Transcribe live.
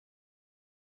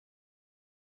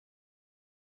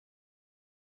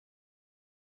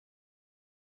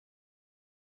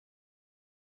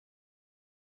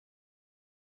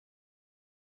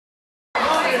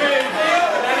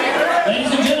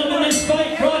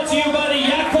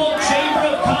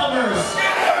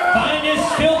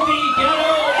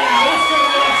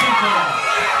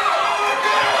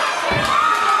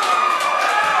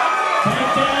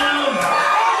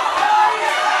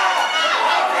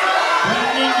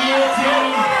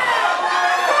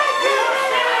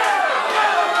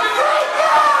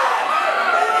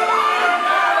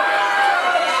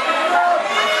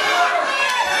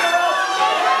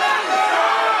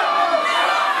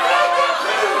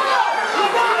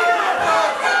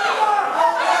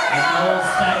Nicole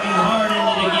stacking hard into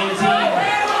the guillotine.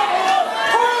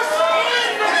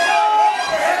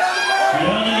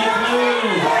 Tiona Descloux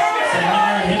sending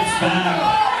her hips back,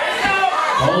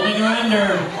 holding her under.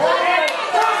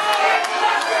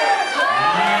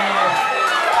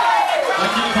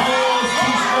 But Nicole is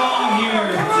too strong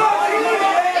here.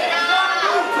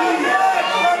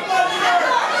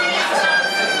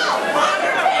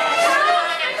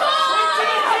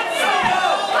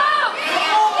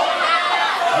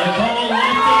 Nicole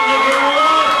lifting the girl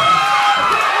up.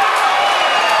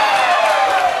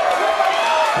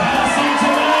 Passing to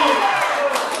out.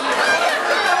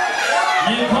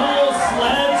 Nicole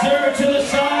sleds her to the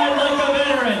side like a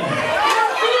veteran.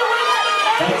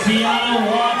 But Tiona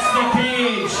walks the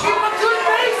cage.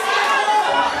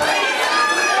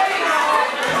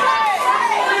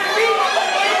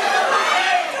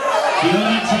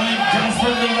 Tiona trying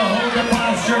desperately to hold the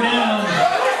posture down.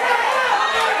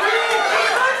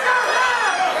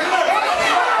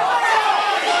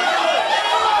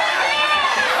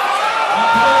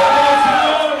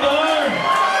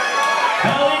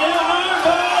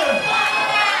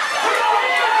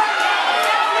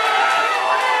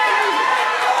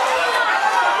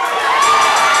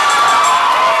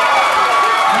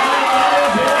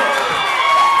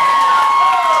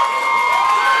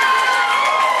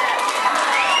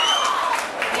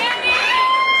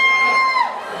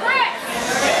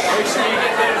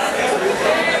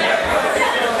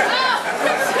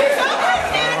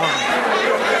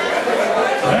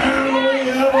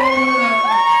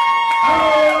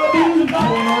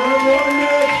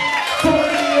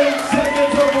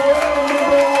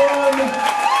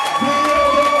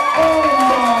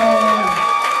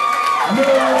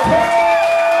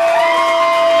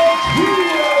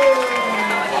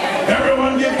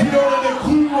 Everyone give Tiona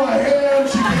Descloux a hand.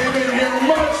 She came in here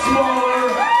much smaller.